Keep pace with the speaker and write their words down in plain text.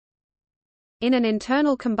In an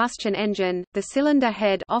internal combustion engine, the cylinder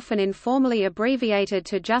head, often informally abbreviated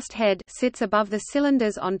to just head, sits above the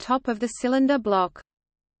cylinders on top of the cylinder block.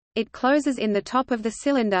 It closes in the top of the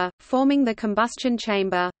cylinder, forming the combustion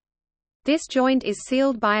chamber. This joint is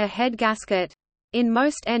sealed by a head gasket. In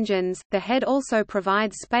most engines, the head also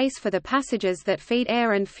provides space for the passages that feed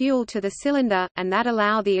air and fuel to the cylinder, and that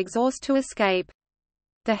allow the exhaust to escape.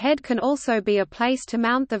 The head can also be a place to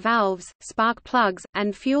mount the valves, spark plugs,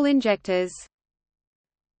 and fuel injectors.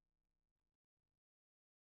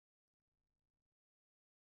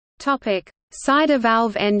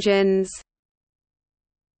 Sidevalve engines.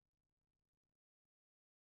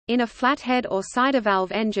 In a flathead or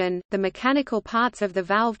sidevalve engine, the mechanical parts of the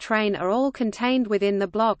valve train are all contained within the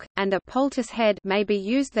block, and a poultice head may be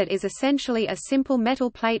used that is essentially a simple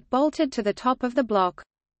metal plate bolted to the top of the block.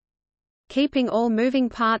 Keeping all moving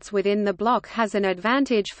parts within the block has an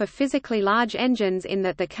advantage for physically large engines in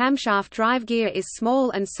that the camshaft drive gear is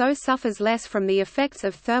small and so suffers less from the effects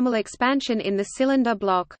of thermal expansion in the cylinder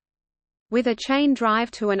block. With a chain drive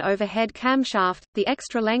to an overhead camshaft, the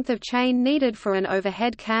extra length of chain needed for an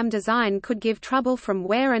overhead cam design could give trouble from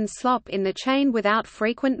wear and slop in the chain without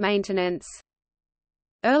frequent maintenance.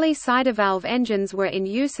 Early sidevalve engines were in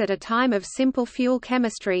use at a time of simple fuel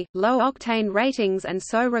chemistry, low octane ratings, and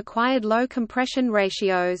so required low compression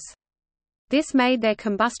ratios. This made their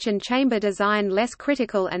combustion chamber design less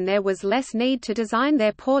critical, and there was less need to design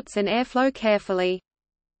their ports and airflow carefully.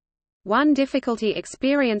 One difficulty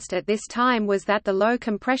experienced at this time was that the low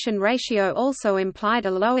compression ratio also implied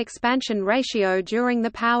a low expansion ratio during the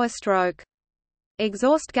power stroke.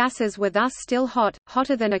 Exhaust gases were thus still hot,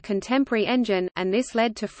 hotter than a contemporary engine, and this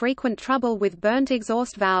led to frequent trouble with burnt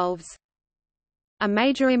exhaust valves. A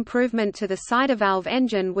major improvement to the sidevalve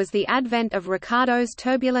engine was the advent of Ricardo's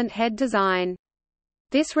turbulent head design.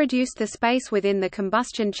 This reduced the space within the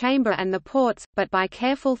combustion chamber and the ports, but by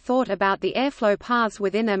careful thought about the airflow paths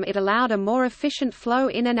within them it allowed a more efficient flow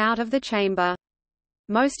in and out of the chamber.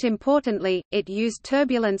 Most importantly, it used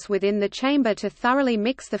turbulence within the chamber to thoroughly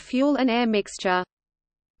mix the fuel and air mixture.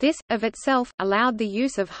 This, of itself, allowed the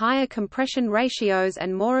use of higher compression ratios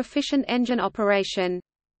and more efficient engine operation.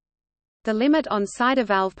 The limit on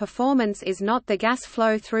sidevalve performance is not the gas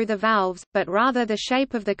flow through the valves, but rather the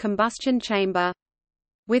shape of the combustion chamber.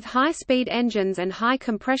 With high-speed engines and high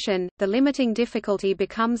compression, the limiting difficulty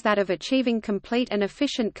becomes that of achieving complete and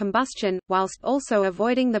efficient combustion, whilst also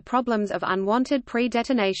avoiding the problems of unwanted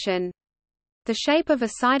pre-detonation. The shape of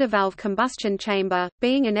a sidevalve combustion chamber,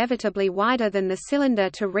 being inevitably wider than the cylinder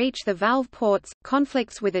to reach the valve ports,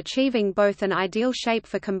 conflicts with achieving both an ideal shape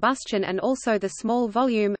for combustion and also the small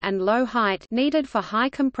volume and low height needed for high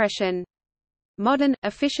compression. Modern,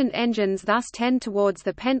 efficient engines thus tend towards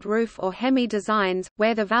the pent roof or Hemi designs,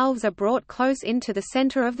 where the valves are brought close into the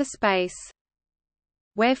center of the space.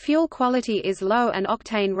 Where fuel quality is low and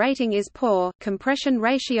octane rating is poor, compression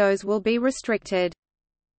ratios will be restricted.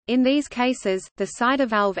 In these cases, the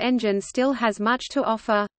sidevalve engine still has much to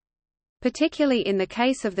offer. Particularly in the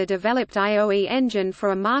case of the developed IOE engine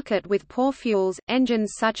for a market with poor fuels,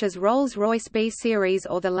 engines such as Rolls-Royce B-Series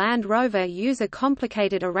or the Land Rover use a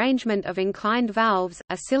complicated arrangement of inclined valves,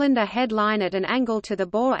 a cylinder head line at an angle to the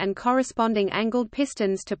bore and corresponding angled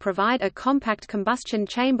pistons to provide a compact combustion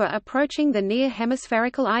chamber approaching the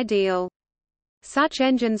near-hemispherical ideal. Such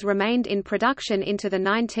engines remained in production into the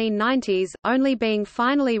 1990s, only being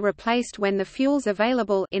finally replaced when the fuels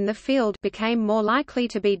available in the field became more likely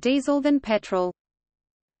to be diesel than petrol.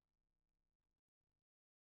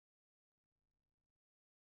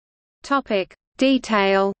 Topic: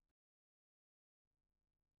 Detail.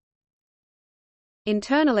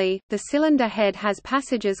 Internally, the cylinder head has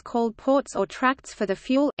passages called ports or tracts for the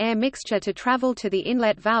fuel-air mixture to travel to the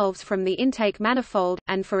inlet valves from the intake manifold,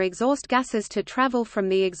 and for exhaust gases to travel from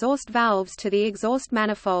the exhaust valves to the exhaust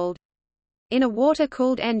manifold. In a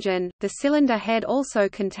water-cooled engine, the cylinder head also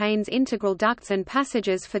contains integral ducts and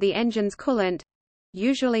passages for the engine's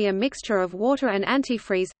coolant—usually a mixture of water and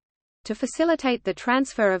antifreeze—to facilitate the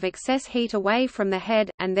transfer of excess heat away from the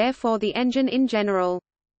head, and therefore the engine in general.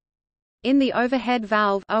 In the overhead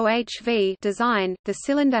valve (OHV) design, the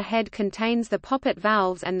cylinder head contains the poppet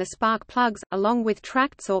valves and the spark plugs, along with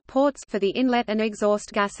tracts or ports for the inlet and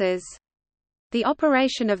exhaust gases. The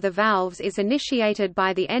operation of the valves is initiated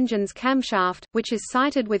by the engine's camshaft, which is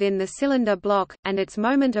sited within the cylinder block, and its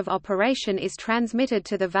moment of operation is transmitted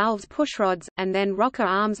to the valve's pushrods, and then rocker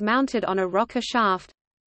arms mounted on a rocker shaft.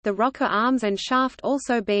 The rocker arms and shaft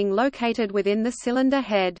also being located within the cylinder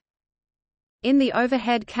head. In the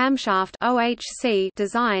overhead camshaft (OHC)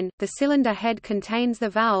 design, the cylinder head contains the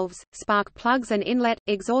valves, spark plugs and inlet,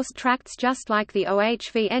 exhaust tracts just like the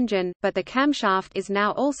OHV engine, but the camshaft is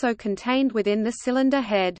now also contained within the cylinder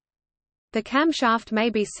head. The camshaft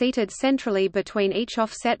may be seated centrally between each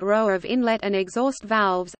offset row of inlet and exhaust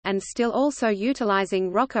valves, and still also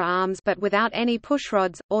utilizing rocker arms but without any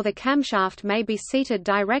pushrods, or the camshaft may be seated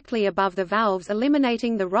directly above the valves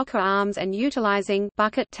eliminating the rocker arms and utilizing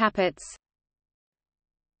bucket tappets.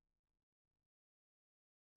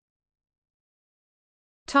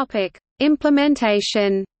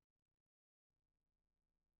 Implementation.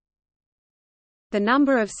 The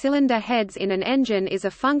number of cylinder heads in an engine is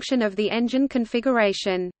a function of the engine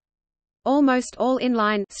configuration. Almost all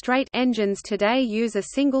inline straight engines today use a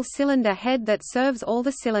single cylinder head that serves all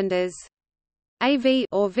the cylinders. A V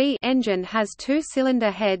or V engine has two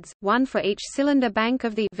cylinder heads, one for each cylinder bank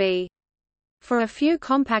of the V. For a few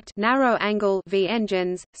compact narrow-angle V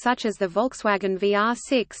engines, such as the Volkswagen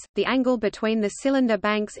VR6, the angle between the cylinder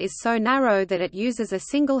banks is so narrow that it uses a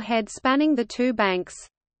single head spanning the two banks.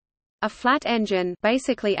 A flat engine,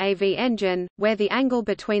 basically a V engine, where the angle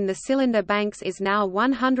between the cylinder banks is now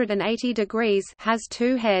 180 degrees, has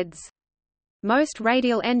two heads. Most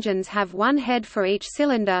radial engines have one head for each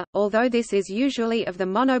cylinder, although this is usually of the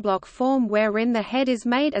monoblock form wherein the head is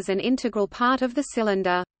made as an integral part of the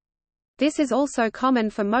cylinder. This is also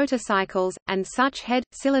common for motorcycles, and such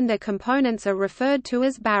head-cylinder components are referred to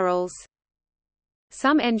as barrels.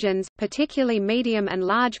 Some engines, particularly medium and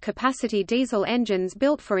large capacity diesel engines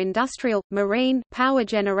built for industrial, marine, power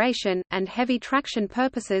generation, and heavy traction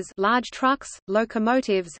purposes, large trucks,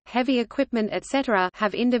 locomotives, heavy equipment etc.,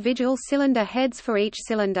 have individual cylinder heads for each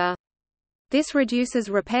cylinder. This reduces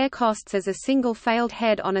repair costs as a single failed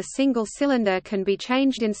head on a single cylinder can be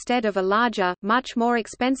changed instead of a larger, much more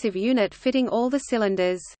expensive unit fitting all the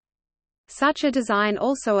cylinders. Such a design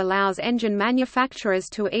also allows engine manufacturers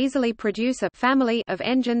to easily produce a family of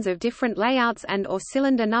engines of different layouts and/or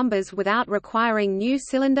cylinder numbers without requiring new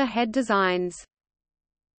cylinder head designs.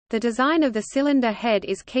 The design of the cylinder head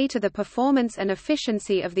is key to the performance and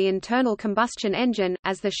efficiency of the internal combustion engine,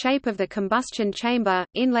 as the shape of the combustion chamber,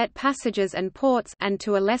 inlet passages and ports, and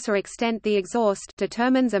to a lesser extent the exhaust,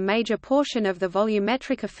 determines a major portion of the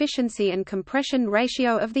volumetric efficiency and compression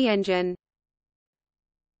ratio of the engine.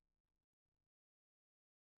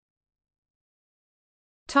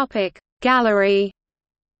 Topic Gallery.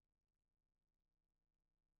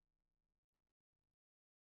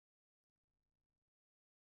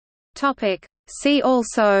 Topic See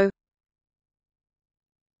also: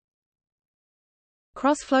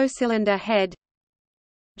 crossflow cylinder head,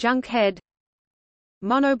 junk head,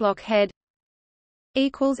 monoblock head.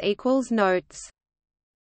 Notes